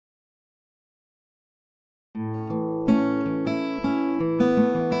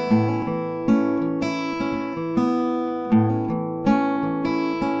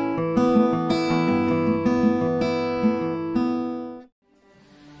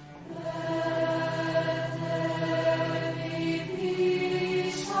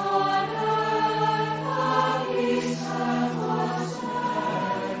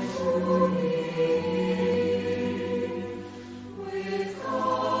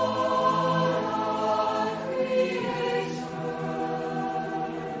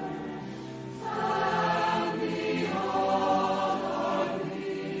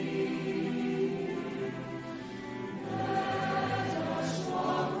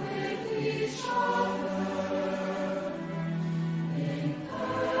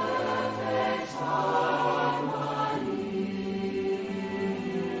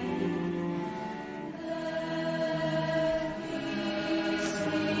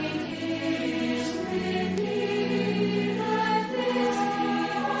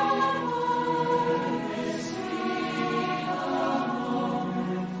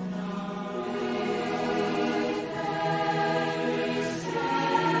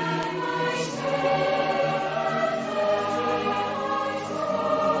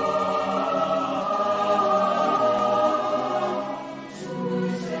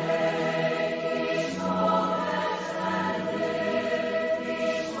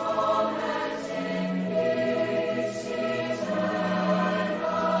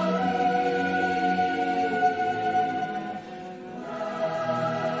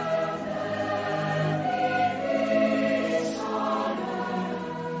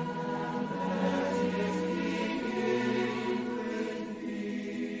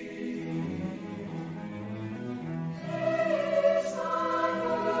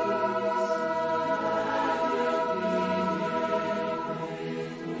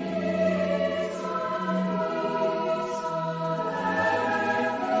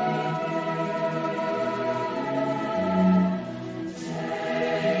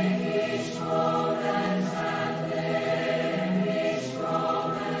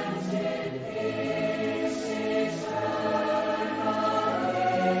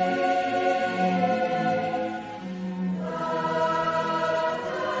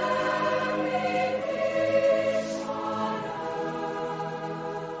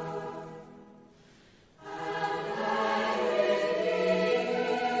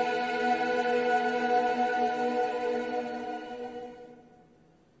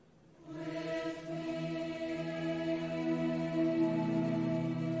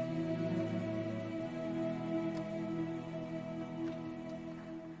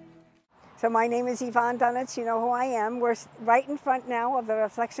So my name is Yvonne Dunitz. You know who I am. We're right in front now of the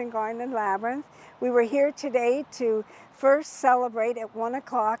Reflection Garden and Labyrinth. We were here today to first celebrate at 1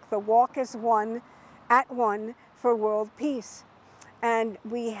 o'clock the Walk as One at 1 for World Peace. And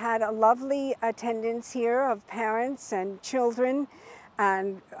we had a lovely attendance here of parents and children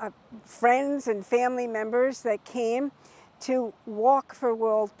and friends and family members that came to walk for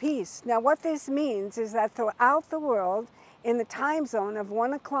world peace. Now what this means is that throughout the world, in the time zone of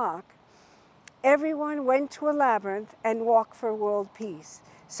 1 o'clock, everyone went to a labyrinth and walked for world peace.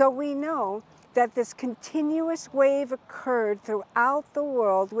 So we know that this continuous wave occurred throughout the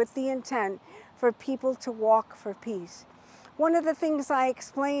world with the intent for people to walk for peace. One of the things I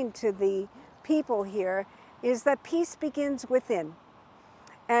explained to the people here is that peace begins within,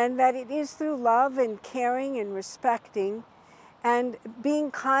 and that it is through love and caring and respecting and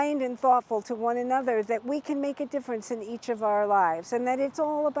being kind and thoughtful to one another that we can make a difference in each of our lives, and that it's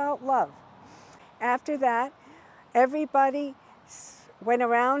all about love. After that, everybody went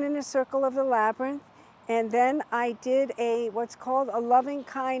around in a circle of the labyrinth, and then I did what's called a loving,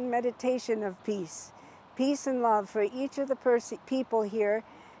 kind meditation of peace. Peace and love for each of the people here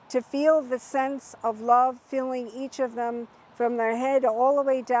to feel the sense of love filling each of them from their head all the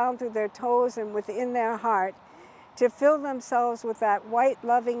way down through their toes and within their heart, to fill themselves with that white,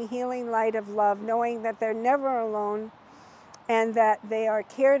 loving, healing light of love, knowing that they're never alone and that they are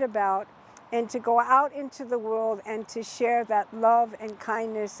cared about, and to go out into the world and to share that love and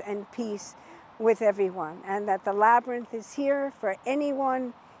kindness and peace with everyone, and that the labyrinth is here for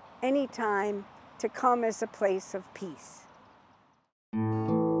anyone, anytime, to come as a place of peace.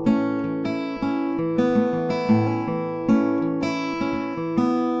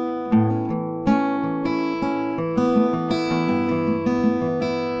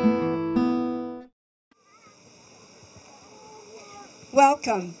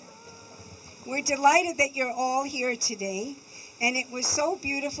 Welcome. We're delighted that you're all here today, and it was so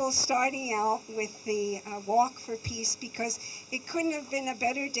beautiful starting out with the Walk for Peace, because it couldn't have been a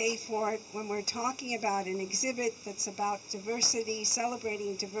better day for it when we're talking about an exhibit that's about diversity,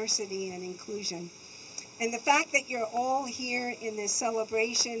 celebrating diversity and inclusion. And the fact that you're all here in this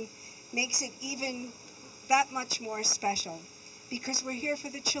celebration makes it even that much more special, because we're here for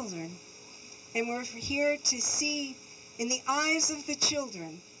the children, and we're here to see in the eyes of the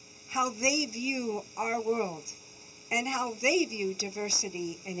children how they view our world and how they view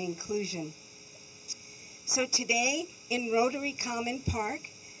diversity and inclusion. So today in Rotary Common Park,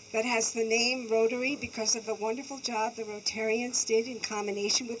 that has the name Rotary because of the wonderful job the Rotarians did in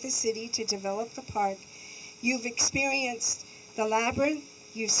combination with the city to develop the park, you've experienced the labyrinth,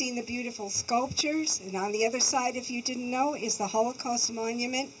 you've seen the beautiful sculptures, and on the other side, if you didn't know, is the Holocaust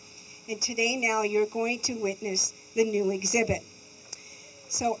Monument. And today now you're going to witness the new exhibit.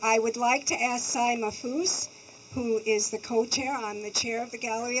 So I would like to ask Sai Mafous, who is the co-chair, I'm the chair of the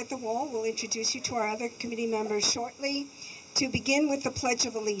Gallery at the Wall, we'll introduce you to our other committee members shortly, to begin with the Pledge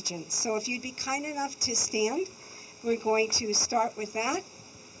of Allegiance. So if you'd be kind enough to stand, we're going to start with that,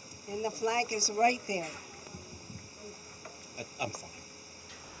 and the flag is right there. I'm fine.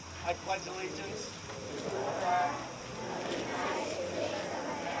 I pledge allegiance to the flag of the United States of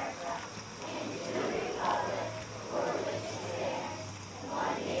America and to the republic for which it stands,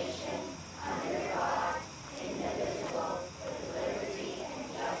 one nation, under God, indivisible, with liberty and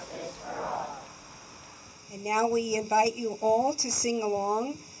justice for all. And now we invite you all to sing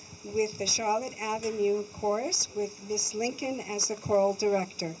along with the Charlotte Avenue Chorus with Miss Lincoln as the choral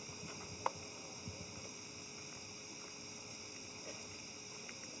director.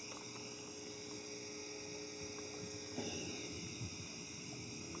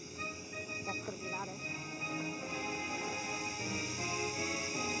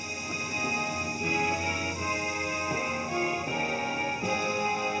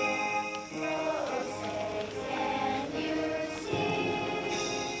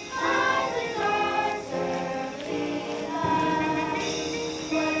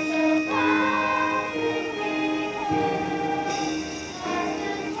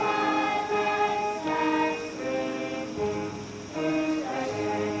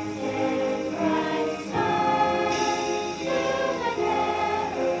 Stars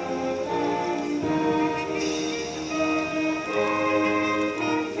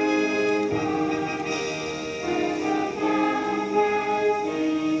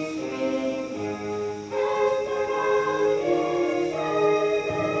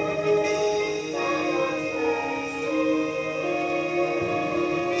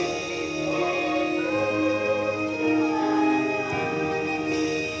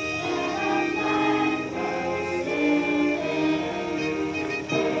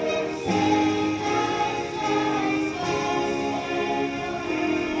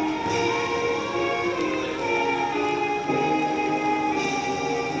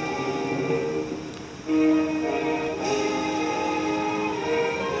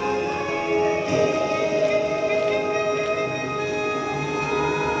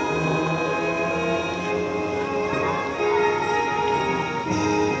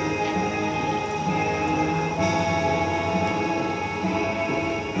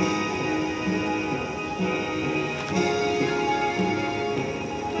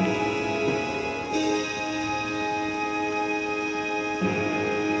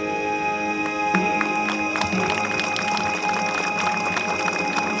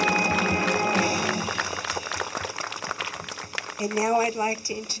And now I'd like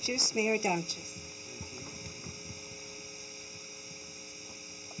to introduce Mayor Donches.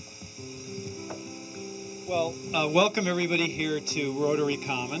 Well, welcome everybody here to Rotary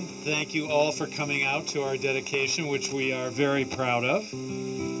Common. Thank you all for coming out to our dedication, which we are very proud of.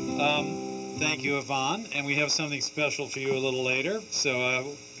 Thank you, Yvonne, and we have something special for you a little later,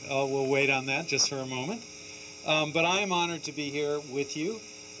 so we'll wait on that just for a moment. But I am honored to be here with you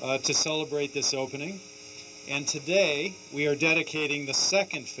to celebrate this opening. And today we are dedicating the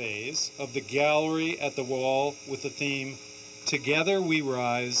second phase of the Gallery at the Wall with the theme, Together We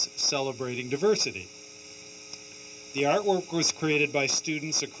Rise, Celebrating Diversity. The artwork was created by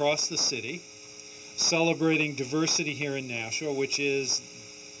students across the city, celebrating diversity here in Nashua, which is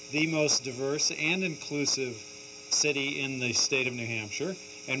the most diverse and inclusive city in the state of New Hampshire,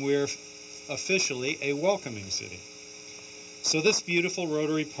 and we're officially a welcoming city. So this beautiful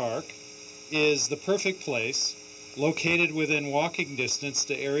Rotary Park is the perfect place, located within walking distance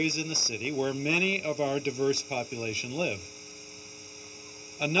to areas in the city where many of our diverse population live.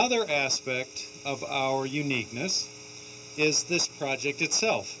 Another aspect of our uniqueness is this project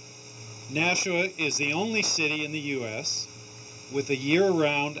itself. Nashua is the only city in the U.S. with a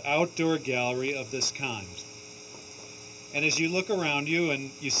year-round outdoor gallery of this kind. And as you look around you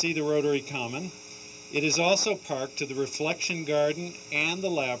and you see the Rotary Common, it is also parked to the Reflection Garden and the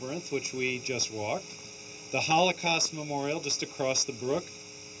Labyrinth, which we just walked, the Holocaust Memorial just across the brook,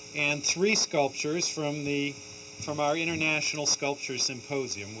 and 3 sculptures from our International Sculpture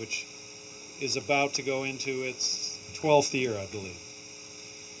Symposium, which is about to go into its 12th year, I believe.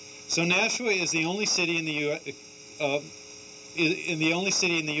 So Nashua is the only city in the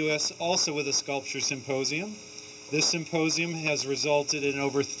U.S. also with a sculpture symposium. This symposium has resulted in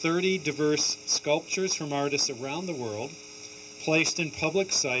over 30 diverse sculptures from artists around the world, placed in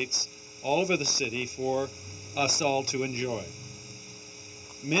public sites all over the city for us all to enjoy.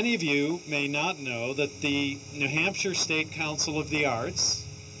 Many of you may not know that the New Hampshire State Council of the Arts,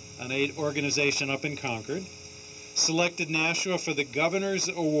 an aid organization up in Concord, selected Nashua for the Governor's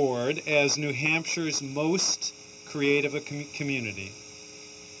Award as New Hampshire's most creative community.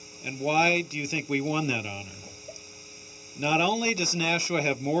 And why do you think we won that honor? Not only does Nashua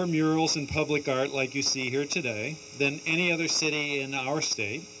have more murals and public art like you see here today than any other city in our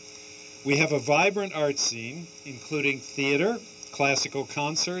state, we have a vibrant art scene, including theater, classical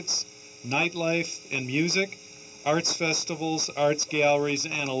concerts, nightlife and music, arts festivals, arts galleries,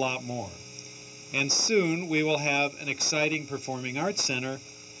 and a lot more. And soon we will have an exciting performing arts center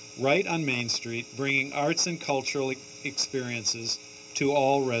right on Main Street, bringing arts and cultural experiences to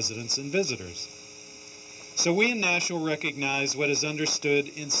all residents and visitors. So we in Nashua recognize what is understood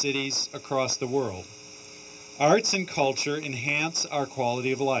in cities across the world. Arts and culture enhance our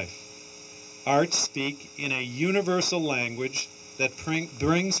quality of life. Arts speak in a universal language that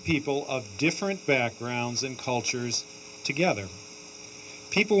brings people of different backgrounds and cultures together.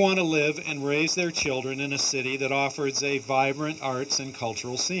 People want to live and raise their children in a city that offers a vibrant arts and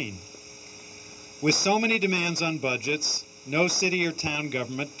cultural scene. With so many demands on budgets, no city or town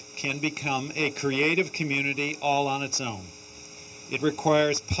government can become a creative community all on its own. It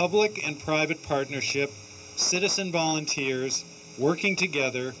requires public and private partnership, citizen volunteers working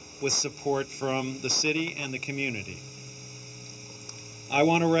together with support from the city and the community. I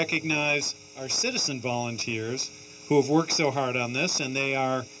want to recognize our citizen volunteers who have worked so hard on this, and they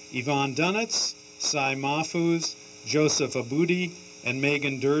are Yvonne Dunitz, Sai Mahfouz, Joseph Aboudi, and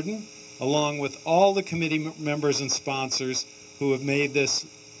Megan Durden, along with all the committee members and sponsors who have made this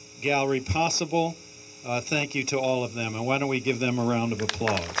gallery possible. Thank you to all of them, and why don't we give them a round of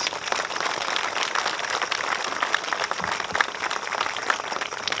applause.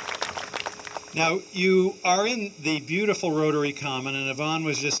 Now, you are in the beautiful Rotary Common, and Yvonne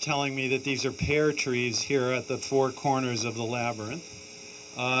was just telling me that these are pear trees here at the 4 corners of the labyrinth.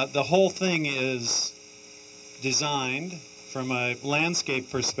 The whole thing is designed from a landscape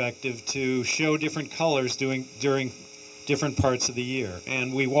perspective to show different colors during different parts of the year.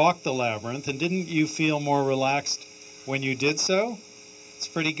 And we walked the labyrinth, and didn't you feel more relaxed when you did so? It's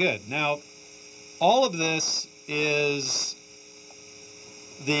pretty good. Now, all of this is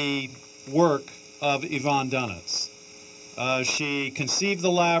the work of Yvonne Dunitz. She conceived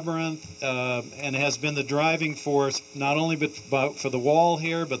the labyrinth and has been the driving force not only for the wall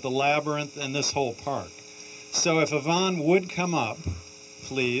here, but the labyrinth and this whole park. So if Yvonne would come up,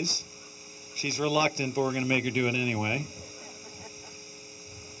 please. She's reluctant, but we're going to make her do it anyway.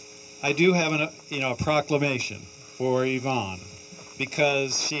 I do have a proclamation for Yvonne,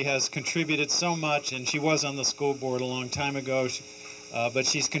 because she has contributed so much, and she was on the school board a long time ago. But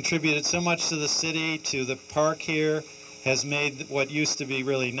she's contributed so much to the city, to the park here, has made what used to be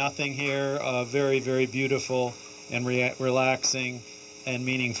really nothing here a very, very beautiful and relaxing and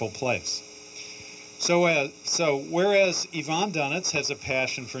meaningful place. So whereas Yvonne Dunitz has a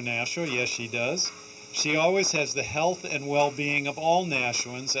passion for Nashua, yes she does, she always has the health and well-being of all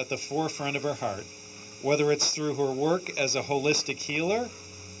Nashuans at the forefront of her heart, whether it's through her work as a holistic healer,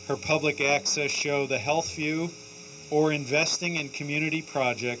 her public access show The Health View, or investing in community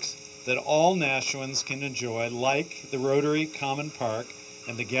projects that all Nashuans can enjoy, like the Rotary Common Park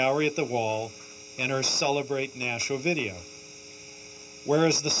and the Gallery at the Wall, and her Celebrate Nashua video.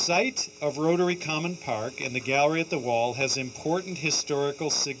 Whereas the site of Rotary Common Park and the Gallery at the Wall has important historical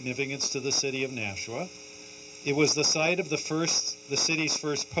significance to the city of Nashua, it was the site of the city's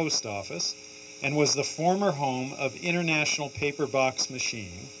first post office and was the former home of International Paper Box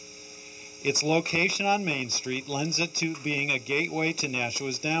Machine. Its location on Main Street lends it to being a gateway to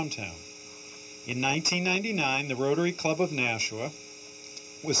Nashua's downtown. In 1999, the Rotary Club of Nashua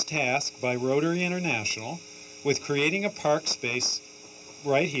was tasked by Rotary International with creating a park space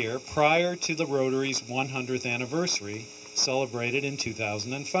right here prior to the Rotary's 100th anniversary, celebrated in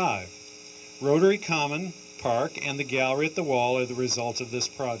 2005. Rotary Common Park and the Gallery at the Wall are the result of this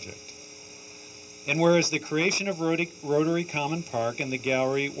project. And whereas the creation of Rotary Common Park and the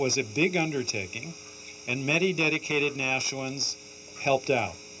Gallery was a big undertaking, and many dedicated Nashuans helped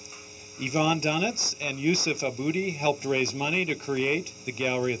out. Yvonne Dunitz and Yusuf Aboudi helped raise money to create the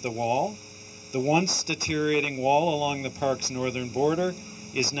Gallery at the Wall. The once deteriorating wall along the park's northern border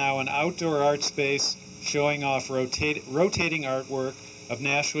is now an outdoor art space showing off rotating artwork of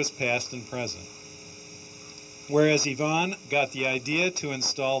Nashua's past and present. Whereas Yvonne got the idea to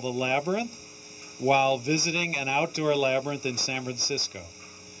install the labyrinth while visiting an outdoor labyrinth in San Francisco.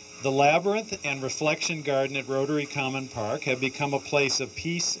 The labyrinth and reflection garden at Rotary Common Park have become a place of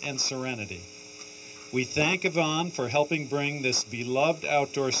peace and serenity. We thank Yvonne for helping bring this beloved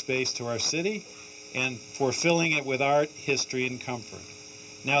outdoor space to our city and for filling it with art, history, and comfort.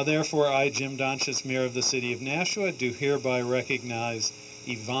 Now, therefore, I, Jim Donchis, Mayor of the City of Nashua, do hereby recognize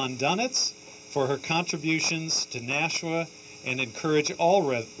Yvonne Dunitz for her contributions to Nashua and encourage all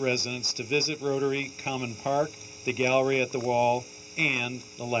residents to visit Rotary Common Park, the Gallery at the Wall, and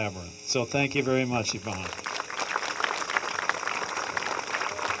the Labyrinth. So thank you very much, Yvonne.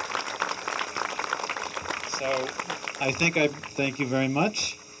 So thank you very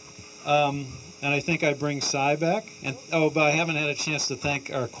much. And I think I bring Cy back. And but I haven't had a chance to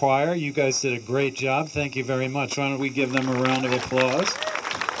thank our choir. You guys did a great job. Thank you very much. Why don't we give them a round of applause?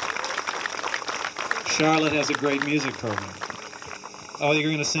 Charlotte has a great music program. Oh, you're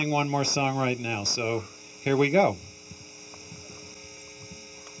going to sing one more song right now. So here we go.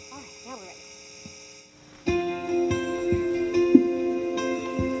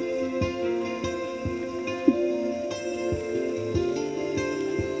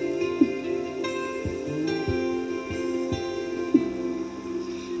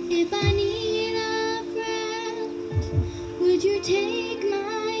 If I need a friend, would you take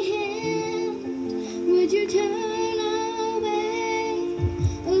my hand? Would you turn away?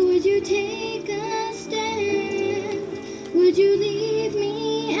 Or would you take a stand? Would you leave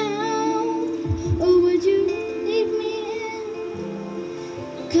me out? Or would you leave me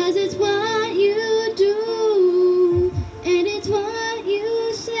in? 'Cause it's what you do, and it's what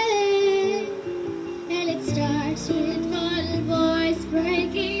you say. And it starts with one voice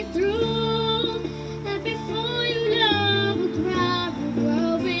breaking through. And before you know, a crowd will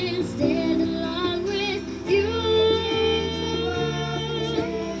grow and stand along with you.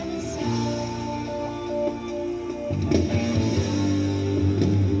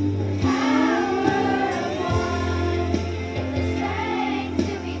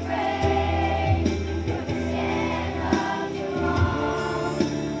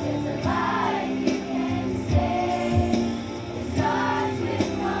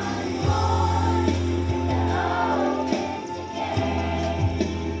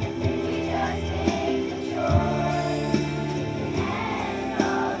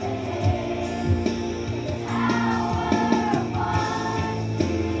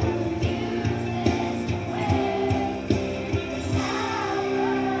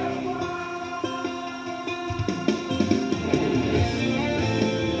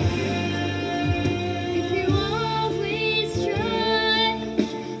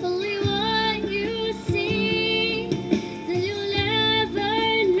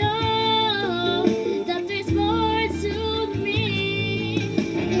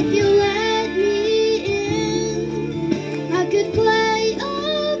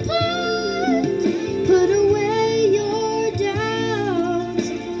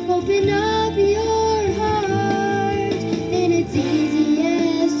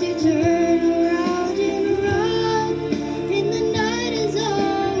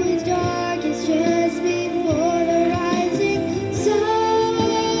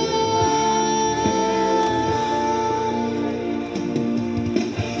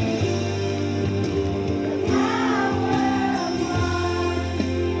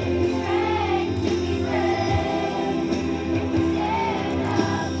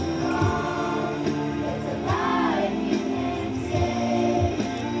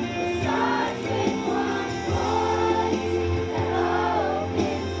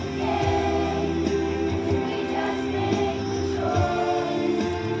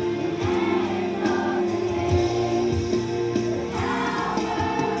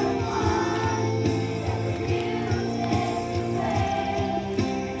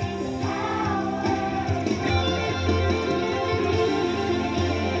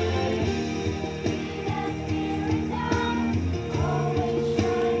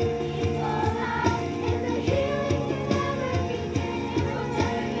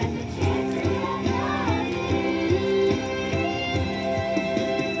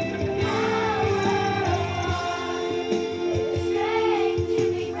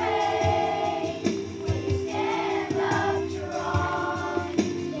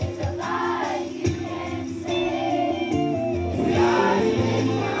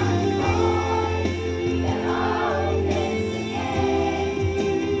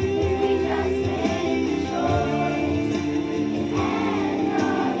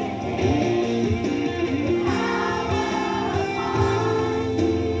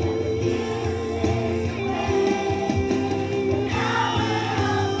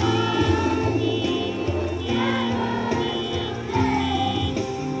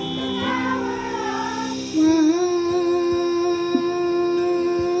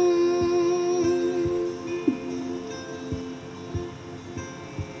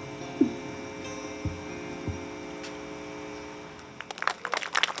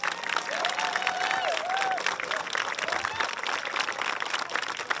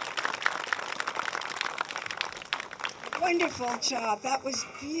 wonderful job. That was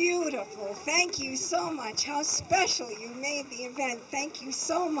beautiful. Thank you so much. How special you made the event. Thank you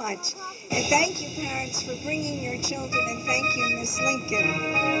so much. And thank you, parents, for bringing your children. And thank you, Miss Lincoln.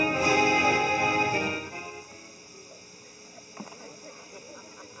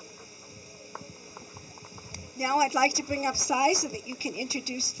 Now I'd like to bring up Cy so that you can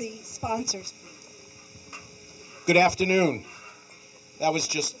introduce the sponsors. Good afternoon. That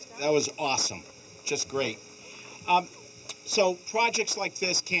was awesome. Just great. So projects like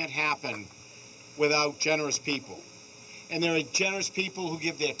this can't happen without generous people. And there are generous people who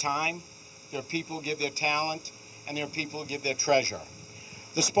give their time, there are people who give their talent, and there are people who give their treasure.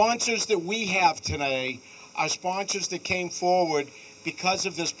 The sponsors that we have today are sponsors that came forward because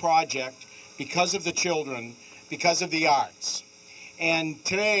of this project, because of the children, because of the arts. And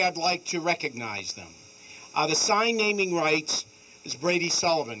today I'd like to recognize them. The sign naming rights is Brady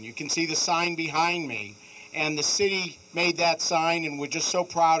Sullivan. You can see the sign behind me. And the city made that sign, and we're just so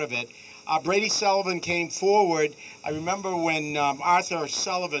proud of it. Brady Sullivan came forward. I remember when Arthur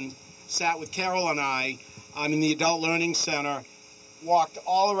Sullivan sat with Carol and I in the Adult Learning Center, walked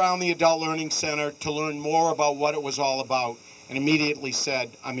all around the Adult Learning Center to learn more about what it was all about, and immediately said,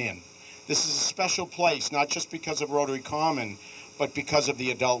 I'm in. This is a special place, not just because of Rotary Common, but because of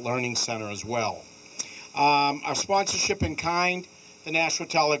the Adult Learning Center as well. Our sponsorship in kind, the Nashua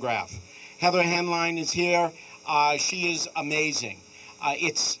Telegraph. Heather Henline is here. She is amazing.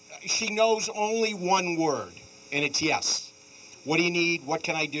 She knows only one word, and it's yes. What do you need? What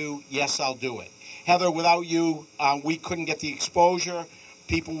can I do? Yes, I'll do it. Heather, without you, we couldn't get the exposure.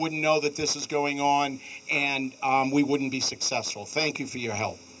 People wouldn't know that this is going on, and we wouldn't be successful. Thank you for your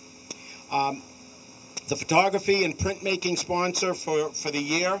help. The photography and printmaking sponsor for the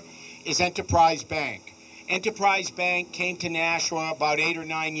year is Enterprise Bank. Enterprise Bank came to Nashua about 8 or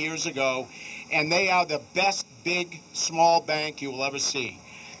 9 years ago, and they are the best big, small bank you will ever see.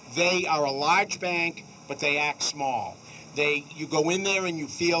 They are a large bank, but they act small. You go in there and you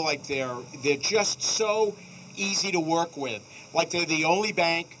feel like they're just so easy to work with. Like they're the only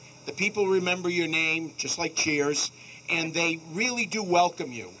bank. The people remember your name, just like Cheers, and they really do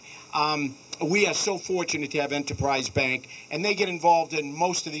welcome you. We are so fortunate to have Enterprise Bank, and they get involved in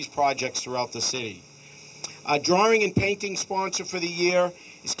most of these projects throughout the city. Drawing and painting sponsor for the year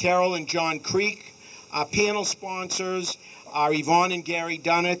is Carol and John Creek. Panel sponsors are Yvonne and Gary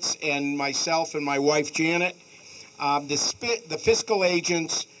Dunnitz, and myself and my wife Janet. The fiscal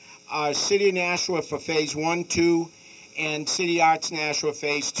agents are City of Nashua for Phase 1, 2, and City Arts Nashua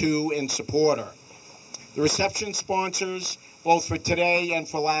Phase 2 and supporter. The reception sponsors, both for today and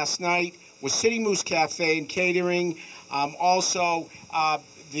for last night, was City Moose Cafe and Catering. Also,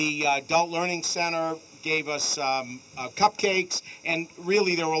 the Adult Learning Center gave us cupcakes, and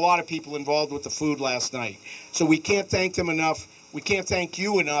really there were a lot of people involved with the food last night. So we can't thank them enough, we can't thank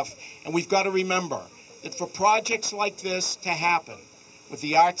you enough, and we've got to remember that for projects like this to happen, with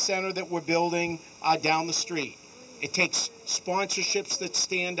the Arts Center that we're building down the street, it takes sponsorships that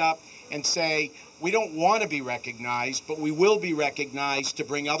stand up and say, we don't want to be recognized, but we will be recognized to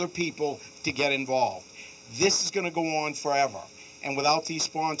bring other people to get involved. This is going to go on forever. And without these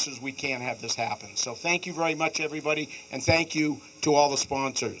sponsors, we can't have this happen. So thank you very much, everybody, and thank you to all the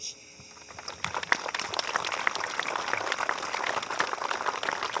sponsors.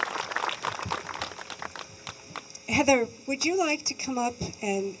 Heather, would you like to come up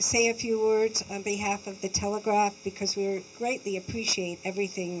and say a few words on behalf of the Telegraph? Because we greatly appreciate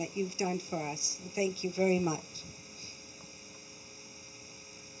everything that you've done for us. Thank you very much.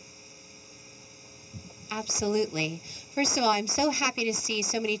 Absolutely. First of all, I'm so happy to see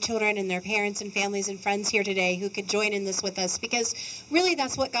so many children and their parents and families and friends here today who could join in this with us, because really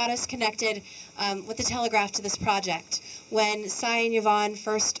that's what got us connected with the Telegraph to this project. When Cy and Yvonne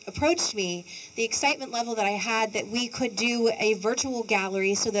first approached me, the excitement level that I had that we could do a virtual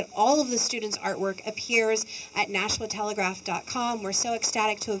gallery so that all of the students' artwork appears at NashuaTelegraph.com. We're so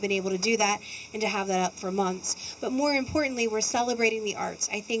ecstatic to have been able to do that and to have that up for months. But more importantly, we're celebrating the arts.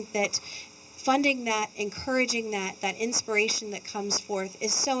 I think that funding that, encouraging that inspiration that comes forth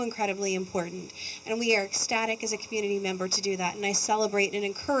is so incredibly important. And we are ecstatic as a community member to do that. And I celebrate and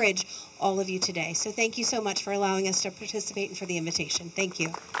encourage all of you today. So thank you so much for allowing us to participate and for the invitation. Thank you.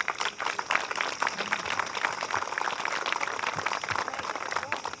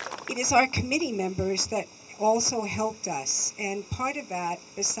 It is our committee members that also helped us. And part of that,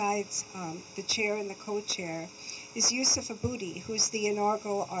 besides the chair and the co-chair, is Yusuf Aboudi, who's the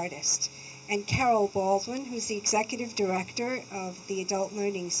inaugural artist, and Carol Baldwin, who's the executive director of the Adult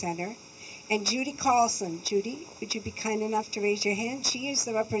Learning Center, and Judy Carlson. Judy, would you be kind enough to raise your hand? She is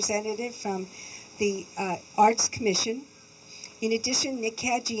the representative from the Arts Commission, In addition, Nick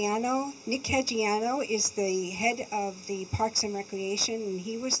Caggiano is the head of the Parks and Recreation, and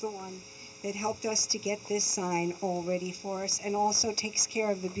he was the one that helped us to get this sign all ready for us and also takes care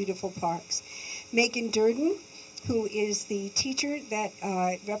of the beautiful parks. Megan Durden, who is the teacher that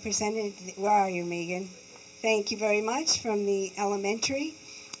represented, where are you, Megan? Thank you very much, from the elementary.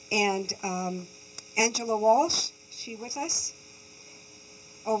 And Angela Walsh, she with us?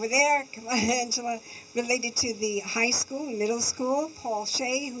 Over there, come on, Angela, related to the high school and middle school. Paul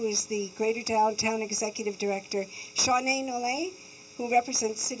Shea, who is the Greater Downtown Executive Director. Shawnee Nole, who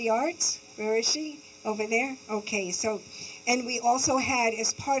represents City Arts. Where is she? Over there? Okay, so, and we also had,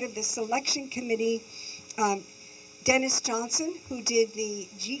 as part of the selection committee, Dennis Johnson, who did the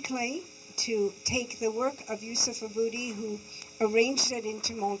G-Clay to take the work of Yusuf Aboudi, who arranged it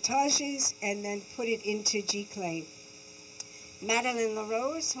into montages and then put it into G-Clay. Madeline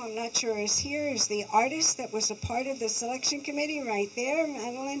LaRose, who I'm not sure is here, is the artist that was a part of the selection committee right there,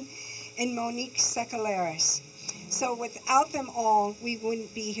 Madeline, and Monique Secularis. So without them all, we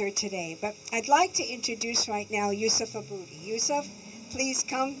wouldn't be here today. But I'd like to introduce right now Yusuf Aboudi. Yusuf, please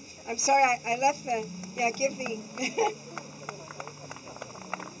come. I'm sorry, I left the, yeah, give the.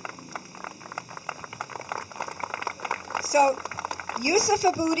 So Yusuf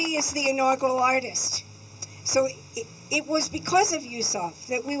Aboudi is the inaugural artist. So it was because of Yusuf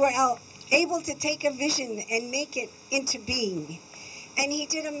that we were able to take a vision and make it into being. And he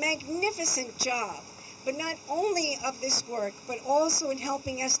did a magnificent job, but not only of this work, but also in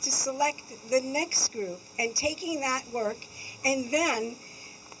helping us to select the next group and taking that work and then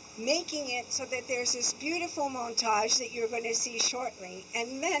making it so that there's this beautiful montage that you're going to see shortly,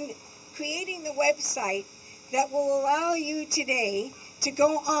 and then creating the website that will allow you today to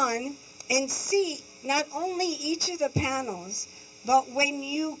go on and see not only each of the panels, but when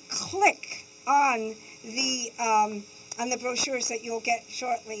you click on the brochures that you'll get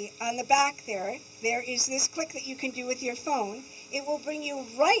shortly, on the back there is this click that you can do with your phone. It will bring you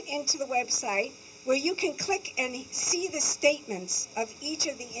right into the website where you can click and see the statements of each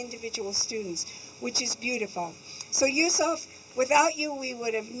of the individual students, which is beautiful. So Yusuf, without you, we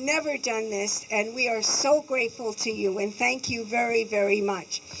would have never done this, and we are so grateful to you, and thank you very, very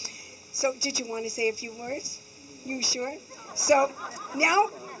much. So did you want to say a few words? You sure? So now,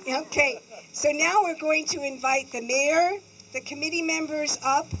 okay. So now we're going to invite the mayor, the committee members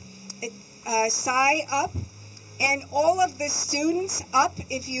up, Cy up, and all of the students up,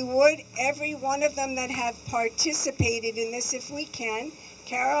 if you would, every one of them that have participated in this, if we can.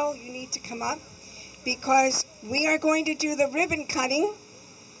 Carol, you need to come up, because we are going to do the ribbon cutting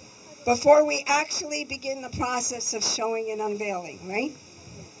before we actually begin the process of showing and unveiling, right?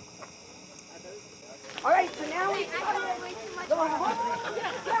 All right, so now we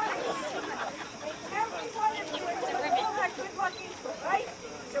right?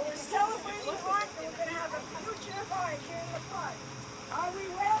 So we're celebrating art, and we're going to have a future of art here in the park. Are we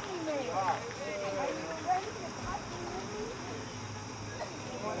ready, Mayor? Are you ready to cut the ribbon?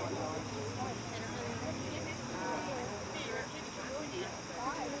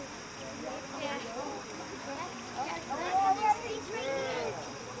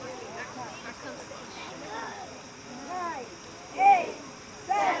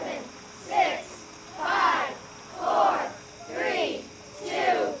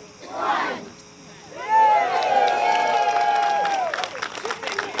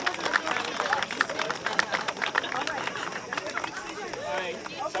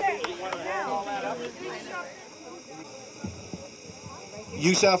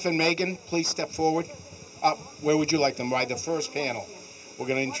 Yusuf and Megan, please step forward. Where would you like them? By the first panel. We're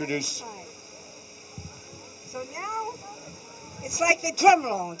going to introduce. So now, it's like the drum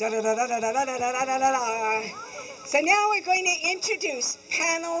roll. Da, da, da, da, da, da, da, da, da, da, da. So now we're going to introduce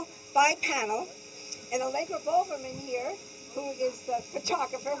panel by panel. And Allegra Boverman here, who is the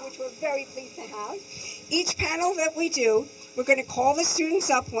photographer, which we're very pleased to have. Each panel that we do, we're going to call the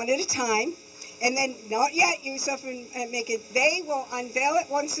students up one at a time. And then, not yet, Yusuf and Megan, they will unveil it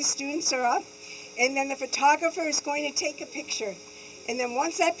once the students are up. And then the photographer is going to take a picture. And then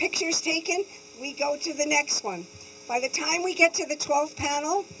once that picture is taken, we go to the next one. By the time we get to the 12th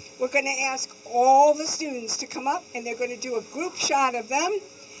panel, we're going to ask all the students to come up, and they're going to do a group shot of them.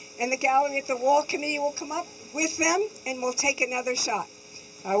 And the gallery at the wall committee will come up with them, and we'll take another shot.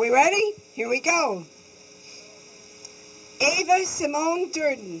 Are we ready? Here we go. Ava Simone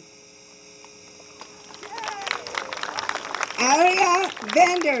Durden. Aria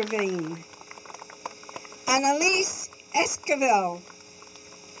Vanderveen. Annalise Esquivel.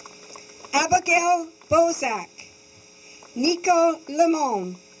 Abigail Bozak. Nico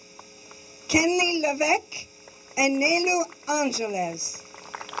Lemon. Kenley Levesque. and Nelu Angeles.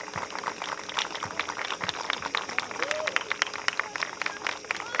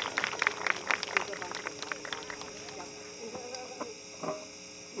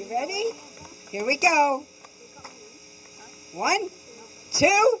 You ready? Here we go. 1,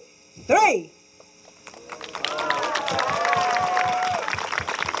 2, 3.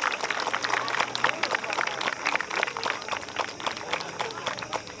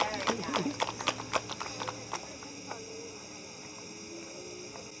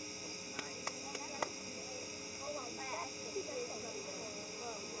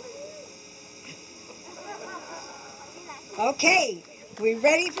 Okay, we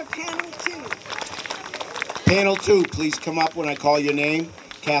ready for panel 2? Panel 2, please come up when I call your name.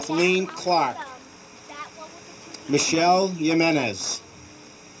 Kathleen Clark. Michelle Jimenez.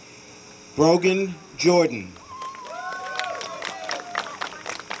 Brogan Jordan.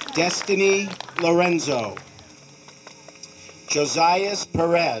 Destiny Lorenzo. Josias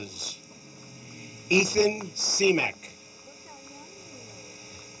Perez. Ethan Semek.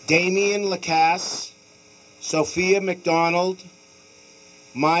 Damian Lacasse. Sophia McDonald.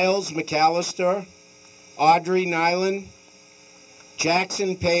 Miles McAllister. Audrey Nyland.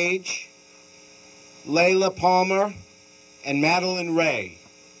 Jackson Page. Layla Palmer. And Madeline Ray.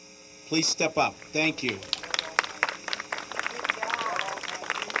 Please step up. Thank you.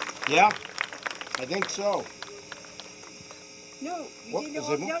 Yeah, I think so. No, you What, didn't. is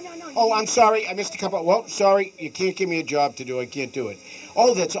there more? No. Oh, I'm sorry. I missed a couple. Well, sorry. You can't give me a job to do. I can't do it.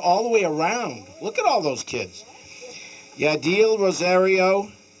 Oh, that's all the way around. Look at all those kids. Yadil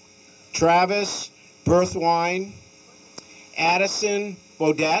Rosario, Travis Berthwine, Addison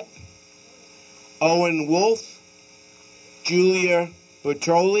Bodette, Owen Wolf, Julia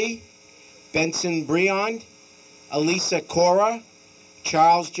Bertoli, Benson Briand, Elisa Cora,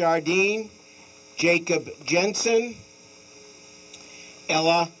 Charles Jardine, Jacob Jensen,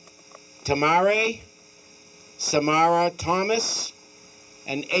 Ella Tamare, Samara Thomas,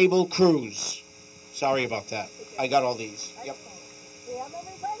 and Abel Cruz. Sorry about that. I got all these. Yep. We have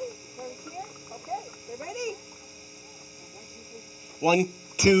everybody? Everybody's here? Okay, you ready? 1,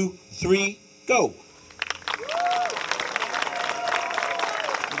 2, 3, go.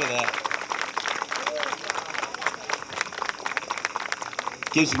 Look at that.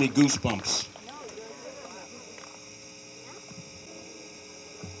 Gives me goosebumps.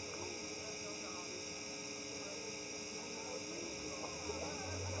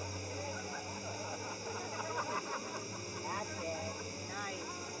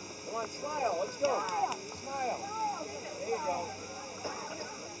 Come on, smile. Let's go. Smile. There you go.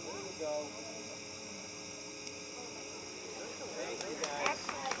 There you go.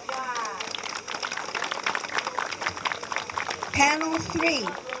 Panel 3,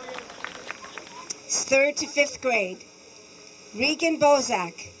 3rd to 5th grade. Regan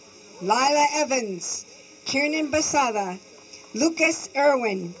Bozak, Lila Evans, Kiernan Basada, Lucas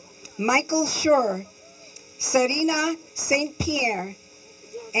Irwin, Michael Schur, Serena St. Pierre,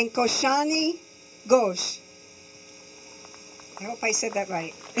 and Koshani Ghosh. I hope I said that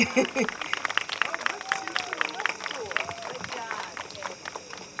right.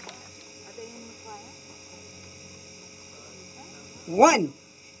 1,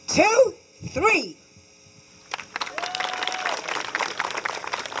 2, 3.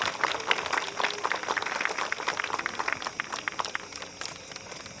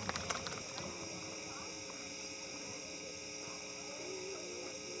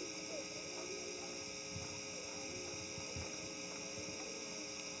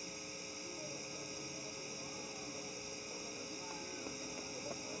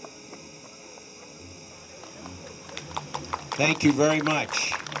 Thank you very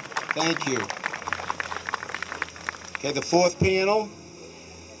much. Thank you. Okay, the 4th panel,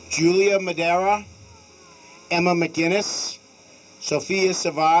 Julia Madera, Emma McGinnis, Sophia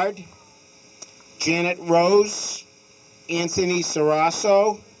Savard, Janet Rose, Anthony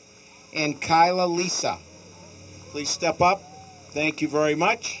Sarasso, and Kyla Lisa. Please step up. Thank you very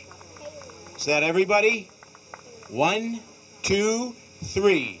much. Is that everybody? 1, 2,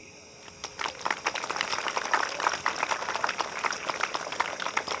 3.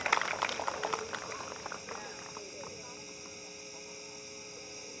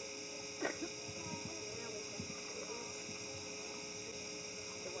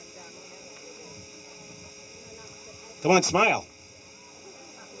 Come on, smile.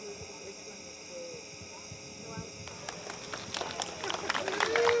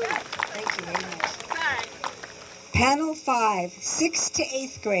 Thank you very much. Panel 5, 6th to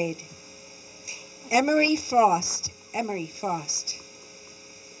 8th grade. Emery Frost.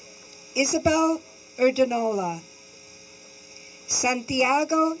 Isabel Urdinola,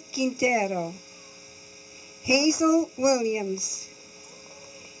 Santiago Quintero, Hazel Williams,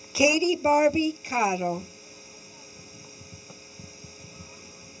 Katie Barbie Caro.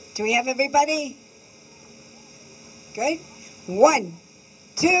 Do we have everybody? Good. 1,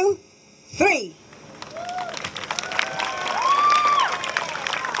 2, 3.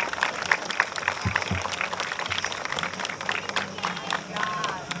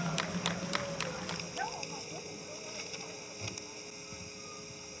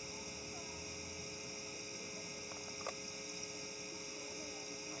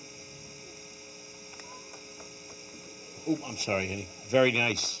 Oh, I'm sorry, honey. Very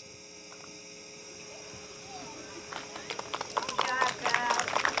nice.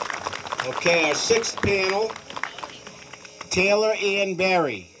 Okay, our sixth panel, Taylor Ann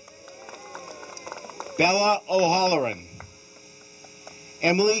Barry, Bella O'Halloran,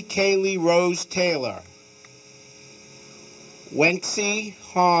 Emily Kaylee Rose Taylor, Wenxi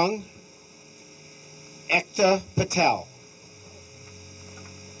Hong, Ekta Patel.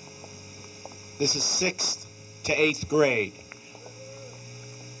 This is 6th to 8th grade.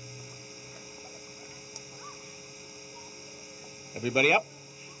 Everybody up?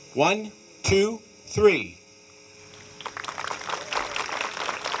 1, 2, 3.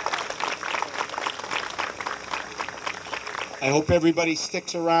 I hope everybody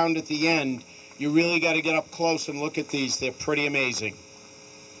sticks around at the end. You really got to get up close and look at these. They're pretty amazing.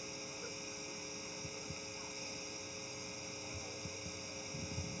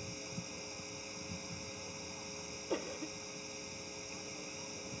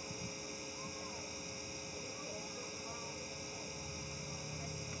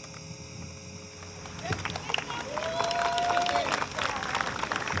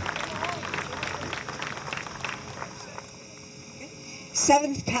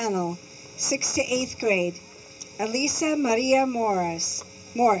 Seventh panel, 6th to 8th grade, Elisa Maria Morris,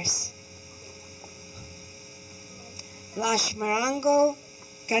 Lashmarango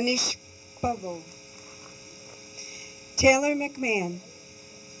Ganishpavo, Taylor McMahon,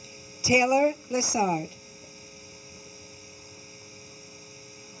 Taylor Lessard,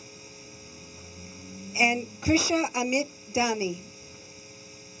 and Krisha Amit Dani.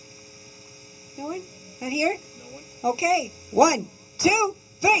 No one? Not here? No one. Okay, 1, 2,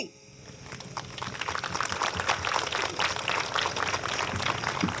 3.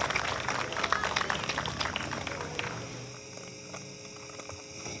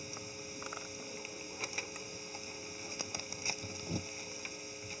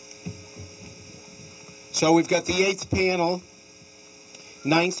 So we've got the 8th panel,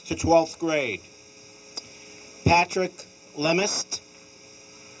 9th to 12th grade. Patrick Lemist,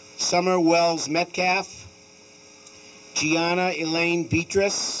 Summer Wells Metcalf, Gianna Elaine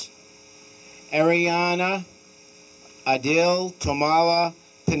Beatrice, Ariana Adil Tomala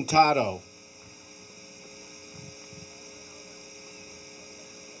Pintado.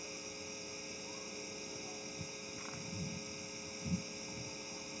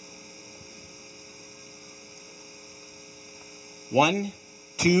 One,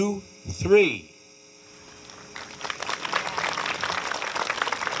 two, three.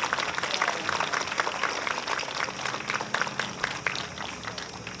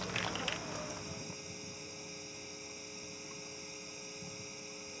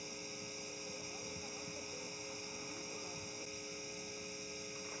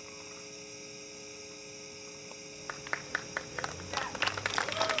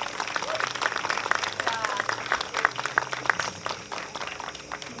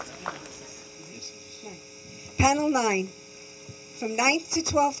 Panel 9, from 9th to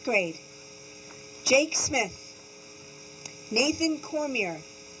 12th grade, Jake Smith, Nathan Cormier,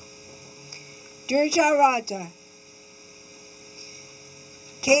 Durja Raja,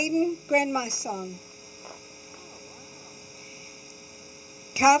 Caden Grandmasong,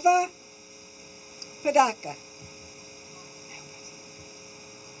 Kava Padaka.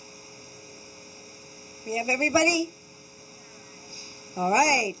 We have everybody? All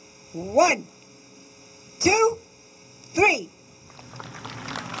right, 1, 2, 3.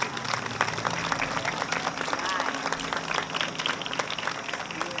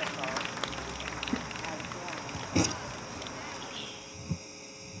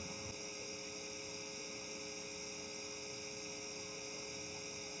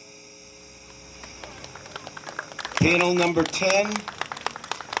 Panel number 10,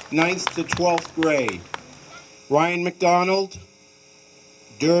 9th to 12th grade. Ryan McDonald,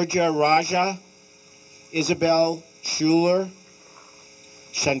 Durja Raja, Isabel Schuler,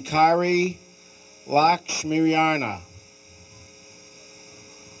 Shankari Lakshmirana.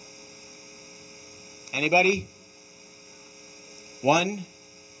 Anybody? 1,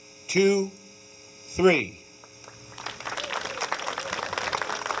 2, 3.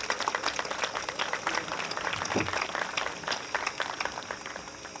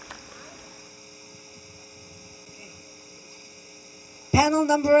 Panel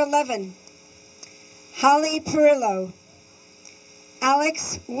number 11, Holly Perillo,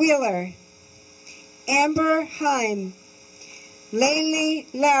 Alex Wheeler, Amber Heim, Laylee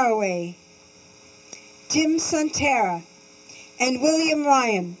Laraway, Tim Santera, and William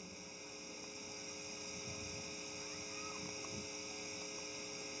Ryan.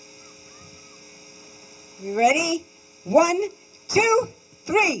 You ready? 1, 2,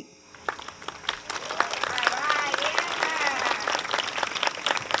 3.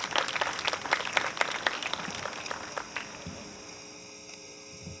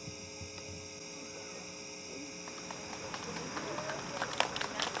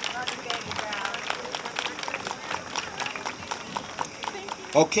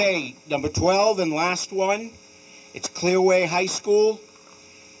 Okay, number 12 and last one. It's Clearway High School.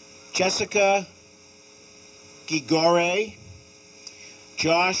 Jessica Gigore,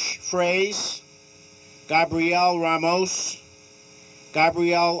 Josh Fraze, Gabrielle Ramos,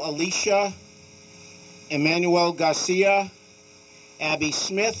 Gabrielle Alicia, Emmanuel Garcia, Abby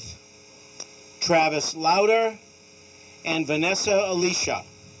Smith, Travis Lauder, and Vanessa Alicia.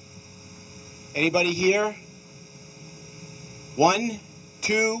 Anybody here? 1,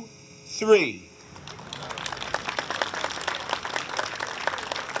 2, 3.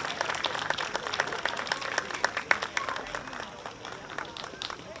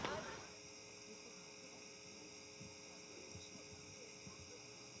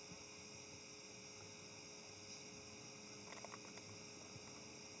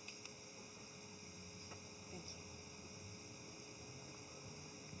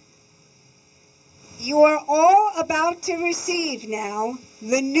 You are all about to receive now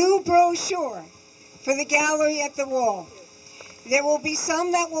the new brochure for the gallery at the wall. There will be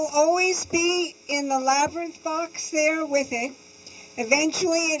some that will always be in the labyrinth box there with it.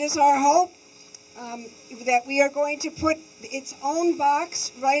 Eventually, it is our hope that we are going to put its own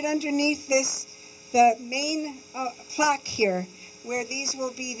box right underneath the main plaque here, where these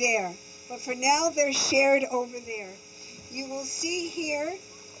will be there. But for now, they're shared over there. You will see here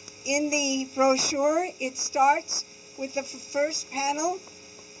in the brochure, it starts with the first panel,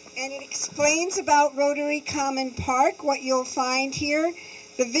 and it explains about Rotary Common Park, what you'll find here,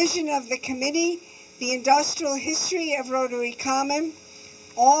 the vision of the committee, the industrial history of Rotary Common.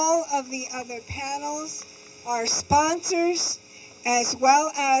 All of the other panels are sponsors, as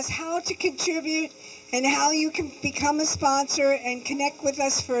well as how to contribute and how you can become a sponsor and connect with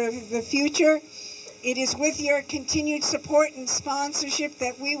us for the future. It is with your continued support and sponsorship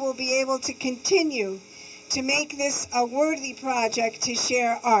that we will be able to continue to make this a worthy project to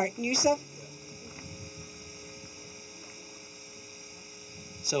share art. Yusuf?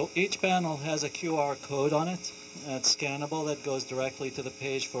 So each panel has a QR code on it. It's scannable. That goes directly to the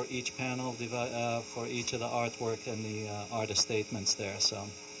page for each panel, for each of the artwork and the artist statements there. So,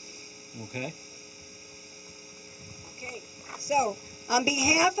 okay. Okay, so on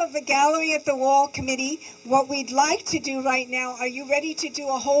behalf of the Gallery at the Wall Committee, what we'd like to do right now, are you ready to do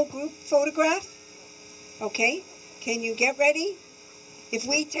a whole group photograph? Okay, can you get ready? If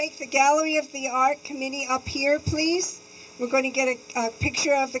we take the Gallery of the Art Committee up here, please. We're going to get a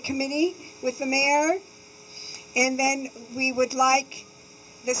picture of the committee with the mayor. And then we would like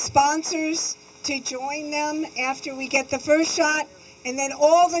the sponsors to join them after we get the first shot. And then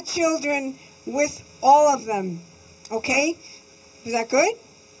all the children with all of them. Okay? Is that good?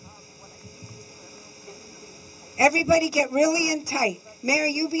 Everybody get really in tight. Mayor,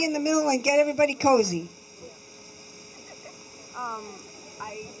 you be in the middle and get everybody cozy. I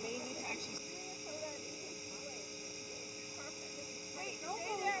may need to actually... Wait,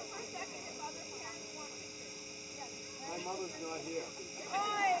 stay there for a second if other parents want pictures. My mother's not here.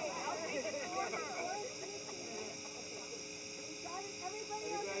 I'll take it for her.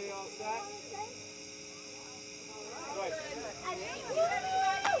 Everybody all set?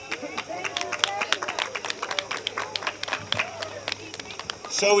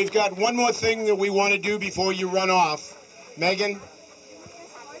 So we've got one more thing that we want to do before you run off. Megan?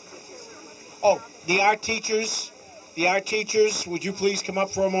 Oh, the art teachers. The art teachers, would you please come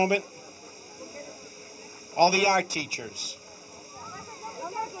up for a moment? All the art teachers.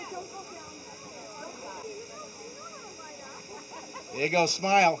 There you go,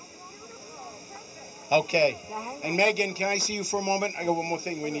 smile. Okay. And Megan, can I see you for a moment? I got one more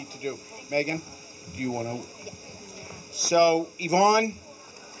thing we need to do. Megan, do you want to? So, Yvonne,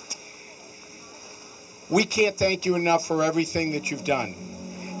 We can't thank you enough for everything that you've done.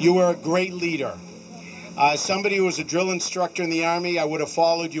 You are a great leader. Somebody who was a drill instructor in the Army, I would have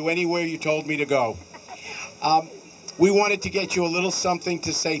followed you anywhere you told me to go. We wanted to get you a little something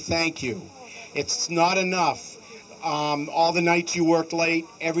to say thank you. It's not enough. All the nights you worked late,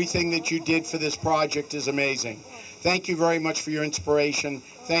 everything that you did for this project is amazing. Thank you very much for your inspiration.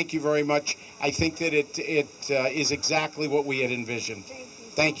 Thank you very much. I think that it is exactly what we had envisioned.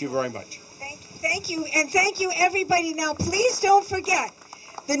 Thank you very much. Thank you, and thank you everybody. Now please don't forget,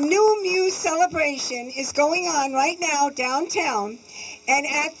 the new Muse celebration is going on right now downtown, and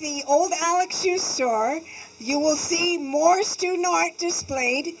at the old Alex Shoe store you will see more student art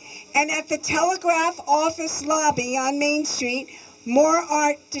displayed, and at the Telegraph office lobby on Main Street, more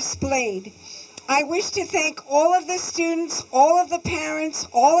art displayed. I wish to thank all of the students, all of the parents,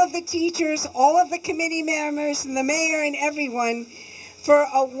 all of the teachers, all of the committee members, and the mayor and everyone for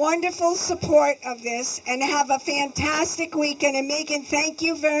a wonderful support of this, and have a fantastic weekend. And Megan, thank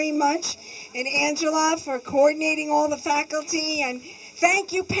you very much, and Angela for coordinating all the faculty, and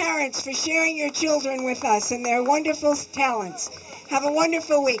thank you parents for sharing your children with us and their wonderful talents. Have a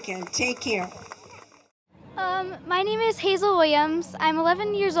wonderful weekend. Take care. My name is Hazel Williams. I'm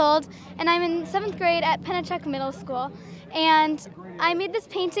 11 years old, and I'm in 7th grade at Pennachuck Middle School. And I made this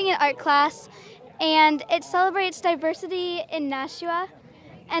painting in art class, and it celebrates diversity in Nashua.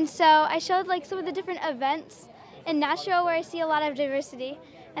 And so I showed some of the different events in Nashua where I see a lot of diversity,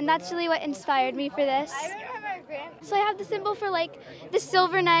 and that's really what inspired me for this. So I have the symbol for the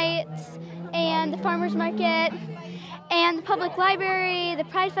Silver Knights and the Farmers Market and the Public Library, the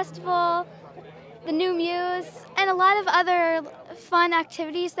Pride Festival, the New Muse, and a lot of other fun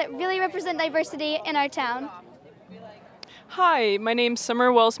activities that really represent diversity in our town. Hi, my name's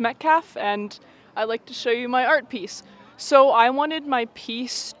Summer Wells Metcalf, and I'd like to show you my art piece. So I wanted my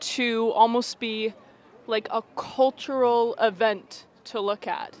piece to almost be like a cultural event to look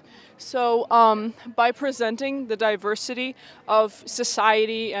at. So by presenting the diversity of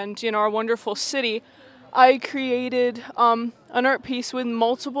society and our wonderful city, I created an art piece with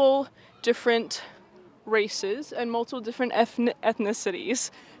multiple different races and multiple different ethnicities.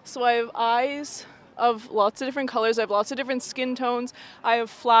 So I have eyes of lots of different colors, I have lots of different skin tones, I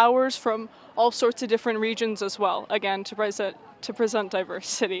have flowers from all sorts of different regions as well, again to present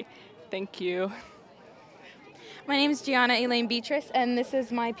diversity. Thank you. My name is Gianna Elaine Beatrice, and this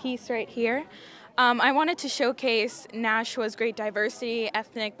is my piece right here. I wanted to showcase Nashua's great diversity,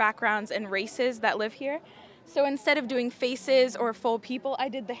 ethnic backgrounds, and races that live here. So instead of doing faces or full people, I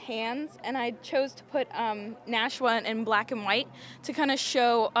did the hands, and I chose to put Nashua in black and white to kind of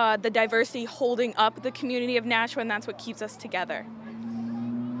show the diversity holding up the community of Nashua, and that's what keeps us together.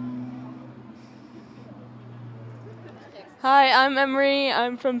 Hi, I'm Emery.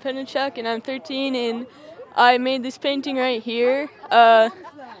 I'm from Pennachuck, and I'm 13, and I made this painting right here. I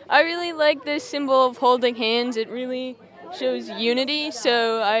really like this symbol of holding hands. It really shows unity,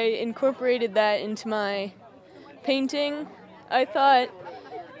 so I incorporated that into my painting. I thought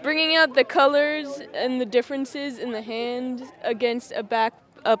bringing out the colors and the differences in the hand against a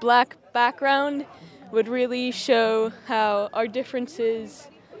black background would really show how our differences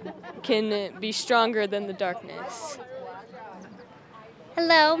can be stronger than the darkness.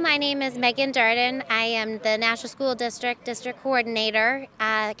 Hello, my name is Megan Durden. I am the Nashua School District Coordinator,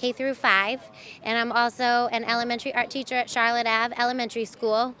 K through 5, and I'm also an elementary art teacher at Charlotte Ave Elementary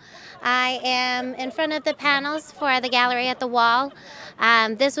School. I am in front of the panels for the gallery at the wall.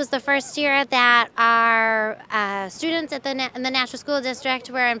 This was the first year that our students at in the Nashua School District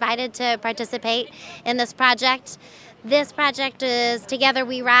were invited to participate in this project. This project is Together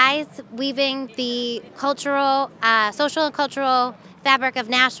We Rise, weaving the cultural, social and cultural fabric of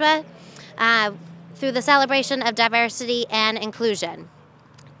Nashua through the celebration of diversity and inclusion.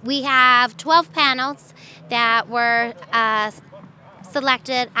 We have 12 panels that were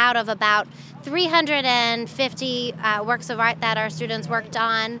selected out of about 350 works of art that our students worked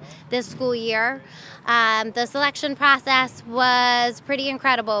on this school year. The selection process was pretty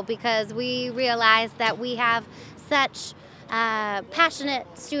incredible because we realized that we have such passionate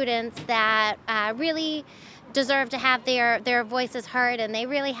students that really deserve to have their voices heard, and they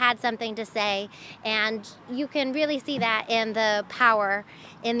really had something to say, and you can really see that in the power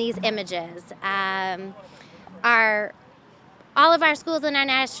in these images. All of our schools in our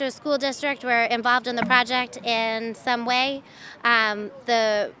Nashua School District were involved in the project in some way.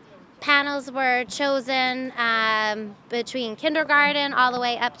 The panels were chosen between kindergarten all the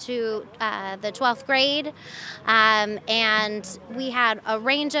way up to the 12th grade, and we had a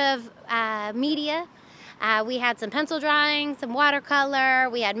range of media We had some pencil drawing, some watercolor,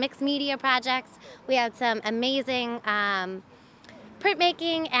 we had mixed media projects, we had some amazing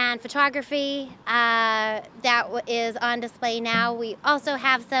printmaking and photography that is on display now. We also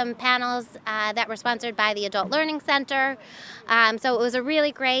have some panels that were sponsored by the Adult Learning Center. So it was a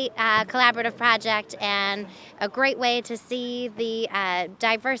really great collaborative project and a great way to see the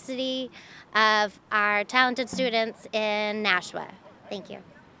diversity of our talented students in Nashua. Thank you.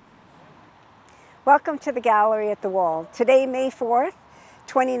 Welcome to the gallery at the wall. Today, May 4th,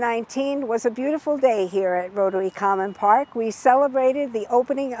 2019, was a beautiful day here at Rotary Common Park. We celebrated the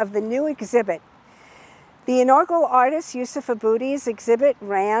opening of the new exhibit. The inaugural artist Yusuf Aboodi's exhibit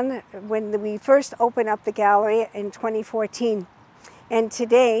ran when we first opened up the gallery in 2014. And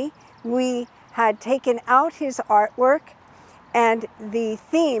today we had taken out his artwork, and the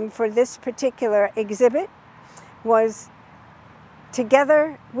theme for this particular exhibit was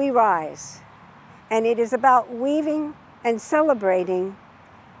Together We Rise. And it is about weaving and celebrating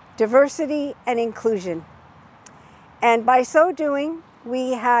diversity and inclusion. And by so doing,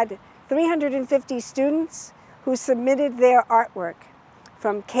 we had 350 students who submitted their artwork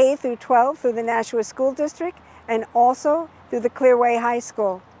from K through 12 through the Nashua School District and also through the Clearway High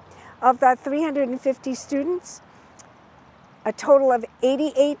School. Of that 350 students, a total of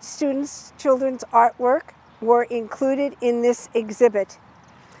 88 students' children's artwork were included in this exhibit.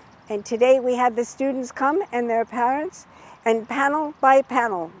 And today we had the students come and their parents, and panel by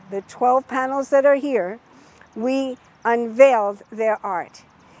panel, the 12 panels that are here, we unveiled their art.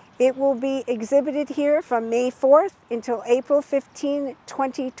 It will be exhibited here from May 4th until April 15,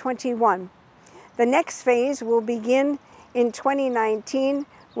 2021. The next phase will begin in 2019,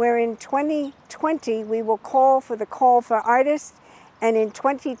 where in 2020 we will call for artists, and in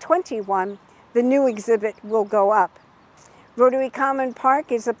 2021 the new exhibit will go up. Rotary Common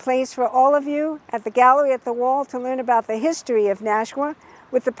Park is a place for all of you at the gallery at the wall to learn about the history of Nashua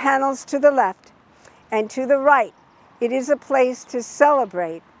with the panels to the left. And to the right, it is a place to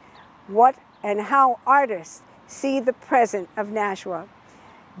celebrate what and how artists see the present of Nashua.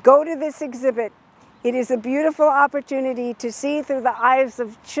 Go to this exhibit. It is a beautiful opportunity to see through the eyes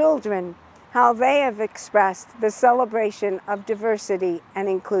of children how they have expressed the celebration of diversity and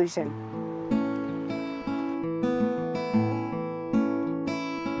inclusion.